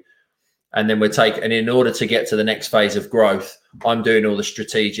 3. And then and in order to get to the next phase of growth, I'm doing all the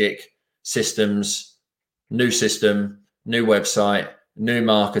strategic systems, new system, new website, new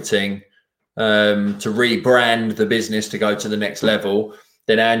marketing, to rebrand the business to go to the next level.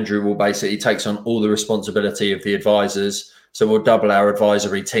 Then Andrew will basically takes on all the responsibility of the advisors. So we'll double our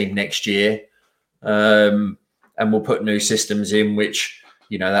advisory team next year. And we'll put new systems in, which,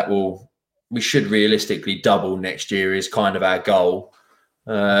 we should realistically double next year is kind of our goal.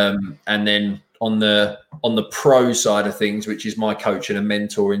 And then on the pro side of things, which is my coaching and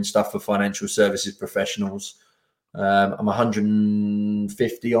mentoring stuff for financial services professionals, I'm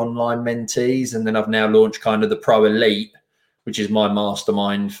 150 online mentees. And then I've now launched kind of the Pro Elite, which is my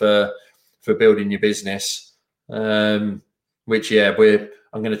mastermind for building your business. Which, I'm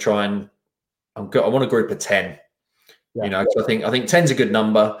going to try and I want a group of 10. Yeah. So I think 10's a good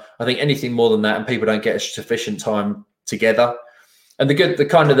number. I think anything more than that, and people don't get sufficient time together. And I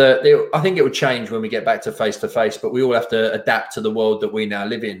think it will change when we get back to face, but we all have to adapt to the world that we now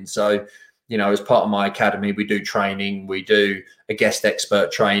live in. So, as part of my academy, we do training, we do a guest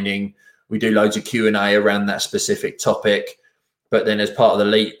expert training, we do loads of Q&A around that specific topic. But then as part of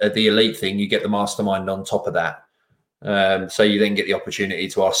the elite thing, you get the mastermind on top of that. So you then get the opportunity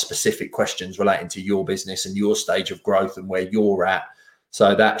to ask specific questions relating to your business and your stage of growth and where you're at.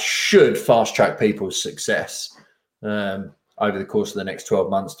 So that should fast track people's success over the course of the next 12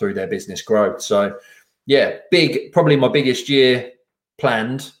 months through their business growth. So probably my biggest year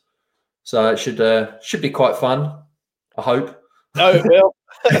planned. So it should be quite fun, I hope. No, it will.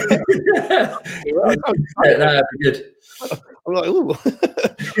 That'd be good. I'm like, ooh.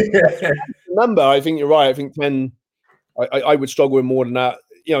 Number, I think you're right. I think 10. I would struggle with more than that,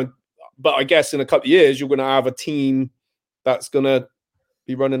 but I guess in a couple of years you're going to have a team that's going to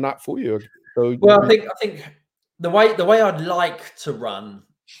be running that for you. So, well, I think the way I'd like to run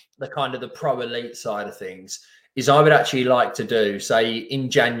the kind of the Pro Elite side of things is I would actually like to do, say in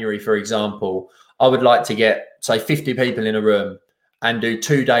January, for example, I would like to get, say, 50 people in a room and do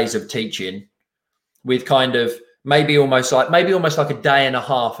 2 days of teaching with kind of maybe almost like a day and a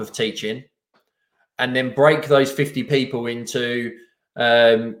half of teaching. And then break those 50 people into,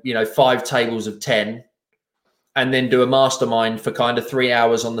 5 tables of 10, and then do a mastermind for kind of 3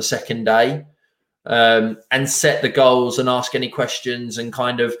 hours on the second day, and set the goals and ask any questions and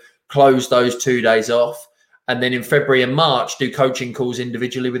kind of close those 2 days off. And then in February and March, do coaching calls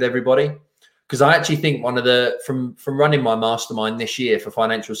individually with everybody. because I actually think one of the from running my mastermind this year for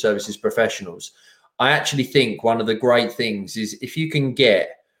financial services professionals, I actually think one of the great things is if you can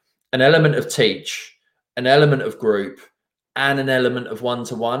get an element of teach, an element of group, and an element of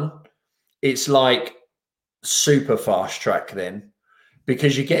one-to-one, it's like super fast track then,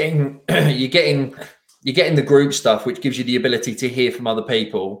 because you're getting the group stuff, which gives you the ability to hear from other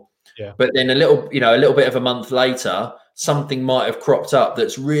people. Yeah. But then a little bit of a month later, something might have cropped up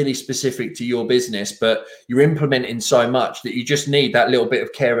that's really specific to your business, but you're implementing so much that you just need that little bit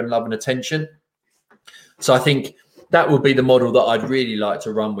of care and love and attention. So I think that would be the model that I'd really like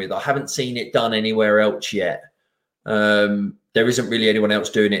to run with. I haven't seen it done anywhere else yet. There isn't really anyone else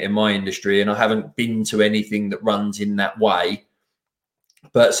doing it in my industry, and I haven't been to anything that runs in that way.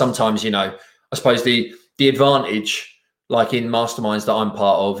 But sometimes, I suppose the advantage, like in masterminds that I'm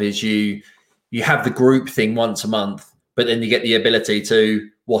part of, is you have the group thing once a month, but then you get the ability to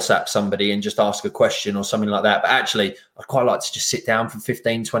WhatsApp somebody and just ask a question or something like that. But actually, I'd quite like to just sit down for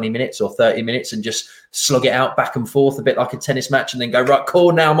 15, 20 minutes or 30 minutes and just slug it out back and forth a bit like a tennis match, and then go, right,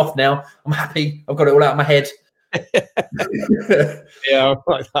 cool, now I'm off now. I'm happy. I've got it all out of my head. Yeah, I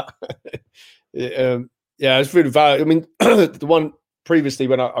like that. Yeah, it's really valid. I mean, the one previously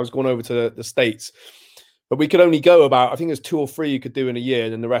when I was going over to the States, but we could only go about, I think there's 2 or 3 you could do in a year,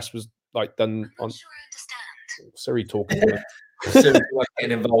 and then the rest was like done on Siri talking. Siri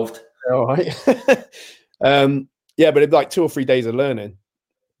getting involved. All right. Yeah, but it's like 2 or 3 days of learning.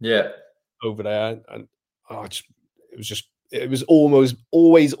 Yeah, over there, and it was almost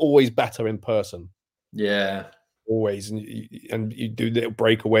always better in person. Yeah, always, and you do little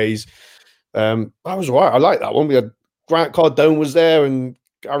breakaways. I was all right. I like that one. We had Grant Cardone was there, and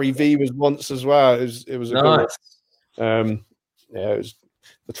Gary V was once as well. It was a nice. Good yeah, it was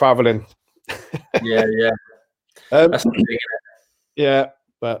the traveling. Yeah. That's the thing, yeah,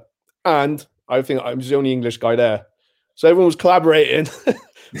 and I think I was the only English guy there, so everyone was collaborating.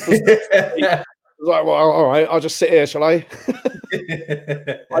 I was like, well, all right, I'll just sit here, shall I?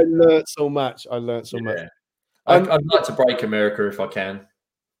 I learned so much. Yeah. I'd like to break America if I can.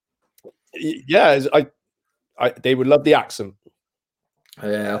 Yeah, they would love the accent.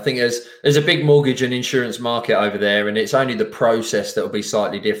 Yeah, I think there's a big mortgage and insurance market over there, and it's only the process that will be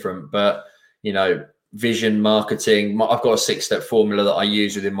slightly different. But vision, marketing. I've got a 6-step formula that I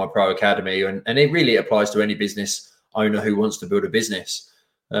use within my Pro Academy, and it really applies to any business owner who wants to build a business.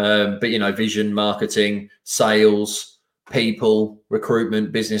 But vision, marketing, sales, people,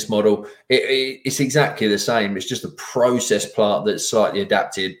 recruitment, business model, it's exactly the same. It's just a process part that's slightly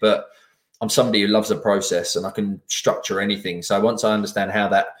adapted. But I'm somebody who loves a process, and I can structure anything. So once I understand how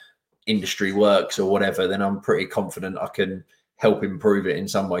that industry works or whatever, then I'm pretty confident I can help improve it in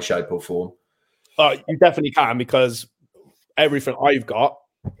some way, shape, or form. You definitely can, because everything I've got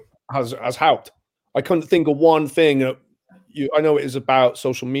has helped. I couldn't think of one thing that I know it is about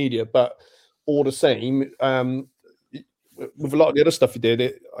social media, but all the same, with a lot of the other stuff you did,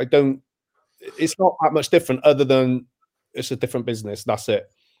 it's not that much different, other than it's a different business. That's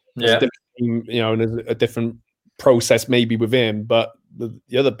it. Yeah. And there's a different process maybe within, but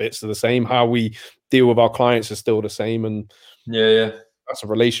the other bits are the same. How we deal with our clients is still the same, and yeah, that's a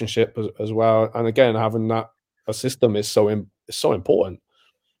relationship as well. And again, having a system is so important.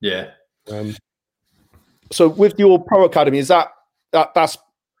 Yeah. So with your Pro Academy, is that's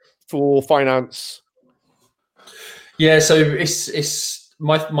for finance? Yeah, so it's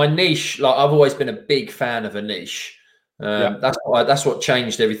my niche. Like, I've always been a big fan of a niche. That's what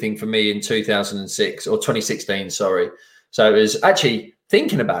changed everything for me in 2006 or 2016. Sorry. So it was actually,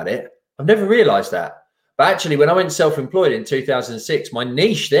 thinking about it, I've never realised that. But actually, when I went self-employed in 2006, my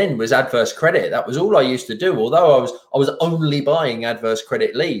niche then was adverse credit. That was all I used to do. Although I was only buying adverse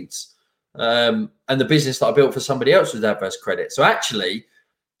credit leads. And the business that I built for somebody else was adverse credit. So actually,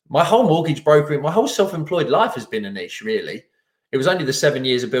 my whole mortgage brokering, my whole self-employed life has been a niche, really. It was only the 7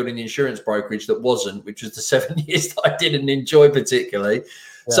 years of building the insurance brokerage that wasn't, which was the 7 years that I didn't enjoy particularly.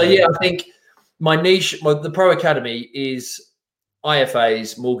 Yeah. So I think my niche, the Pro Academy, is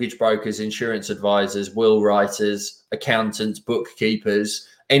IFAs, mortgage brokers, insurance advisors, will writers, accountants, bookkeepers,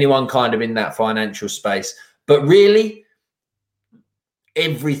 anyone kind of in that financial space. But really,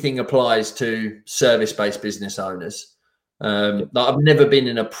 everything applies to service-based business owners. I've never been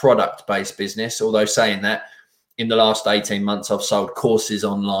in a product-based business, although saying that, in the last 18 months, I've sold courses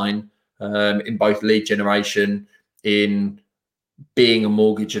online in both lead generation, in being a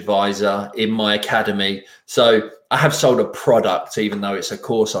mortgage advisor, in my academy. So I have sold a product, even though it's a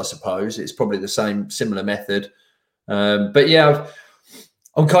course, I suppose. It's probably the similar method. But yeah,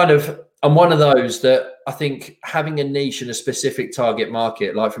 I'm kind of I'm one of those that I think having a niche and a specific target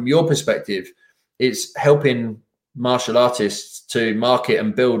market, like from your perspective, it's helping martial artists to market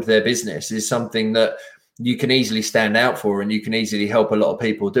and build their business is something that you can easily stand out for, and you can easily help a lot of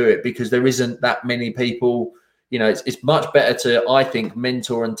people do it, because there isn't that many people. You know, it's much better to, I think,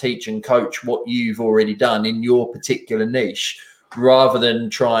 mentor and teach and coach what you've already done in your particular niche rather than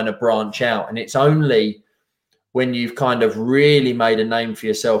trying to branch out. And it's only when you've kind of really made a name for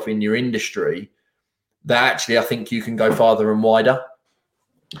yourself in your industry that actually I think you can go farther and wider.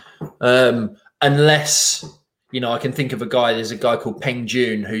 Unless, you know, I can think of there's a guy called Peng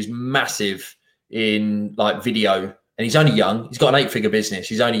Joon who's massive in like video, and he's only young. He's got an 8-figure business.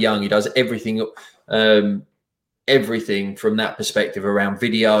 He's only young. He does everything from that perspective around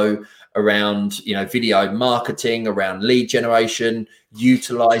video, around, you know, video marketing, around lead generation,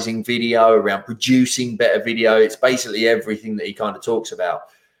 utilizing video, around producing better video. It's basically everything that he kind of talks about.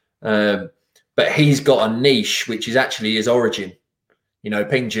 But he's got a niche, which is actually his origin. You know,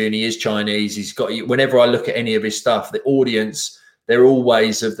 Peng Joon, he is Chinese. He's got, whenever I look at any of his stuff, the audience, they're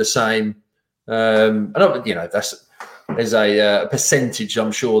always of the same. And, you know, there's a percentage,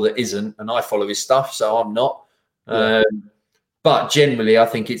 I'm sure, that isn't. And I follow his stuff, so I'm not. Yeah. But generally, I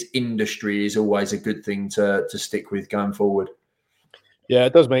think its industry is always a good thing to stick with going forward. Yeah,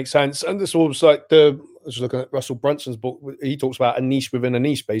 it does make sense. And this was like I was looking at Russell Brunson's book. He talks about a niche within a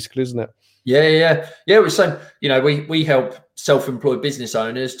niche, basically, isn't it? Yeah. We're saying, you know, we help self-employed business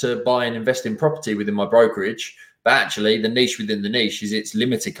owners to buy and invest in property within my brokerage. But actually, the niche within the niche is it's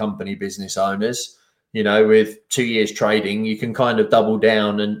limited company business owners. You know, with 2 years trading, you can kind of double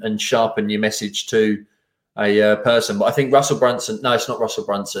down and sharpen your message to a person. But I think Russell Brunson, no, it's not Russell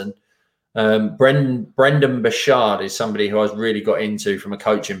Brunson. Brendan Burchard is somebody who I've really got into from a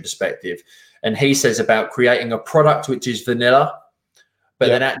coaching perspective. And he says about creating a product which is vanilla, but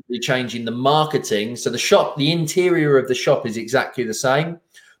then actually changing the marketing. So the interior of the shop is exactly the same,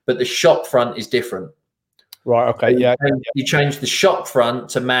 but the shop front is different. Right. Okay. Yeah. You change the shop front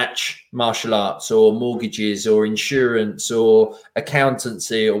to match martial arts or mortgages or insurance or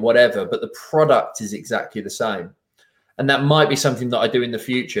accountancy or whatever, but the product is exactly the same. And that might be something that I do in the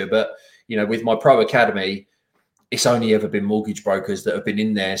future. But, you know, with my Pro Academy, it's only ever been mortgage brokers that have been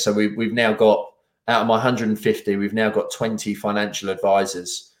in there. So we've now got, out of my 150, we've now got 20 financial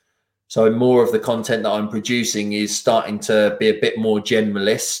advisors. So more of the content that I'm producing is starting to be a bit more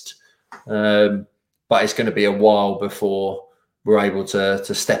generalist. But it's going to be a while before we're able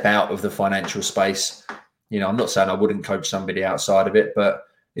to step out of the financial space. You know, I'm not saying I wouldn't coach somebody outside of it, but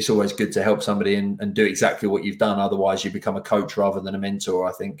it's always good to help somebody and do exactly what you've done. Otherwise, you become a coach rather than a mentor,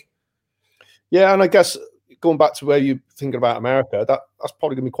 I think. Yeah, and I guess going back to where you're thinking about America, that's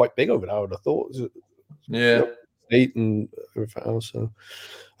probably going to be quite big over there, I would have thought. Yeah. State and everything else. So,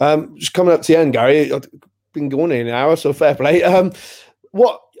 just coming up to the end, Gary, I've been going in an hour, so fair play.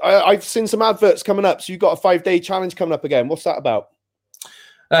 I've seen some adverts coming up. So you've got a 5-day challenge coming up again. What's that about?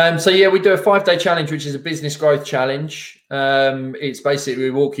 So yeah, we do a 5-day challenge, which is a business growth challenge. It's basically, we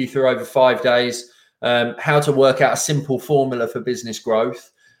walk you through over 5 days, how to work out a simple formula for business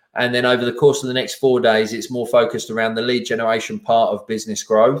growth. And then over the course of the next 4 days, it's more focused around the lead generation part of business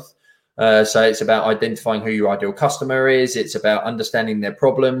growth. So it's about identifying who your ideal customer is. It's about understanding their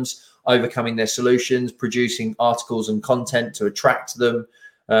problems, overcoming their solutions, producing articles and content to attract them.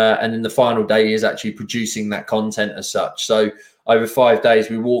 And then the final day is actually producing that content as such. So over 5 days,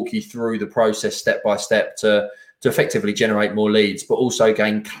 we walk you through the process step by step to effectively generate more leads, but also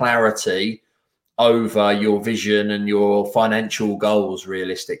gain clarity over your vision and your financial goals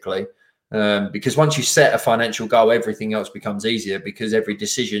realistically. Because once you set a financial goal, everything else becomes easier, because every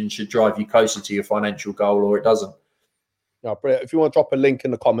decision should drive you closer to your financial goal, or it doesn't. Yeah, brilliant. If you want to drop a link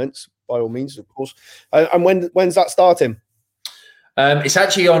in the comments, by all means, of course. And when's that starting? It's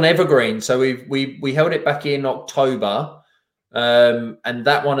actually on Evergreen. So we held it back in October. And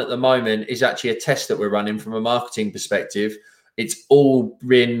that one at the moment is actually a test that we're running from a marketing perspective. It's all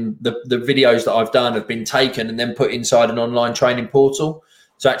been, the videos that I've done have been taken and then put inside an online training portal.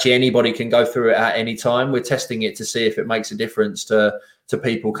 So actually anybody can go through it at any time. We're testing it to see if it makes a difference to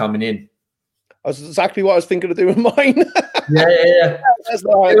people coming in. That's exactly what I was thinking of doing with mine. Yeah. That's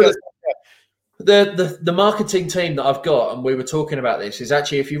right, I guess. The marketing team that I've got, and we were talking about this, is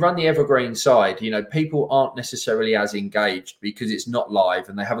actually, if you run the Evergreen side, you know, people aren't necessarily as engaged because it's not live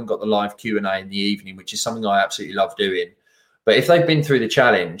and they haven't got the live Q&A in the evening, which is something I absolutely love doing. But if they've been through the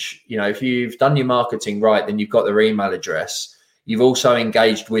challenge, you know, if you've done your marketing right, then you've got their email address. You've also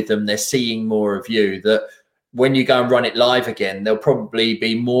engaged with them. They're seeing more of you, that when you go and run it live again, they'll probably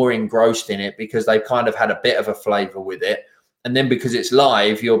be more engrossed in it because they've kind of had a bit of a flavor with it. and then because it's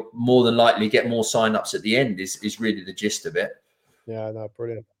live, you're more than likely get more sign-ups at the end is really the gist of it. Yeah, no,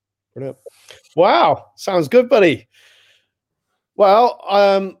 brilliant. Wow, sounds good, buddy. Well,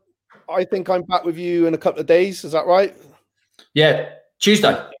 I think I'm back with you in a couple of days. Is that right? Yeah,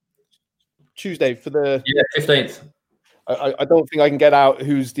 Tuesday for the 15th. I don't think I can get out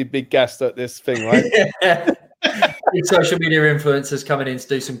who's the big guest at this thing, right? Big social media influencers coming in to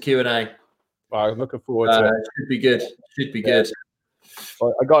do some Q&A. Wow, I'm looking forward to it. Should be good. Good.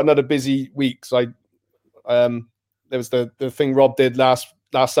 I got another busy week. So there was the thing Rob did last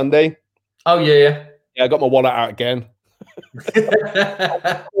Sunday. Oh yeah. I got my wallet out again.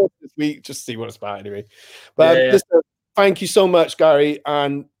 This week, just see what it's about anyway. But listen, thank you so much, Gary,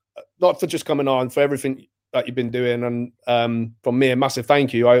 and not for just coming on, for everything that you've been doing, and from me, a massive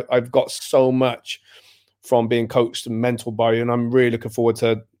thank you. I've got so much from being coached and mentored by you, and I'm really looking forward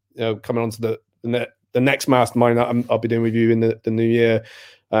to coming on to the next mastermind that I'll be doing with you in the new year.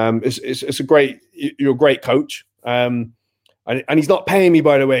 It's a great, you're a great coach, and he's not paying me,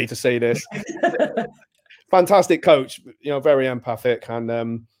 by the way, to say this. Fantastic coach, very empathic,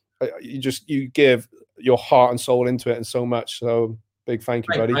 and you give your heart and soul into it, and so much. So big thank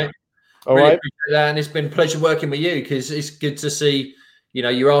you, buddy. Mate. All really right, appreciate that, and it's been a pleasure working with you, because it's good to see.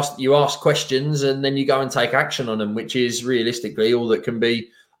 You ask questions and then you go and take action on them, which is realistically all that can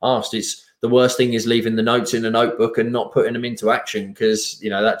be asked. It's the worst thing is leaving the notes in a notebook and not putting them into action, because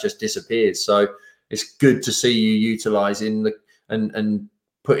that just disappears. So it's good to see you utilizing and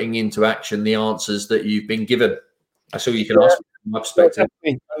putting into action the answers that you've been given. That's all you can ask from my perspective.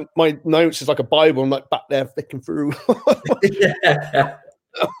 My notes is like a Bible. I'm like back there flicking through.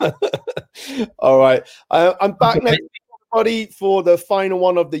 All right, I'm back next week, everybody, for the final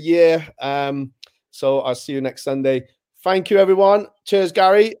one of the year. So I'll see you next Sunday. Thank you, everyone. Cheers,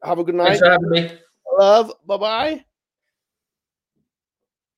 Gary. Have a good night. Thanks for having me. Love. Bye-bye.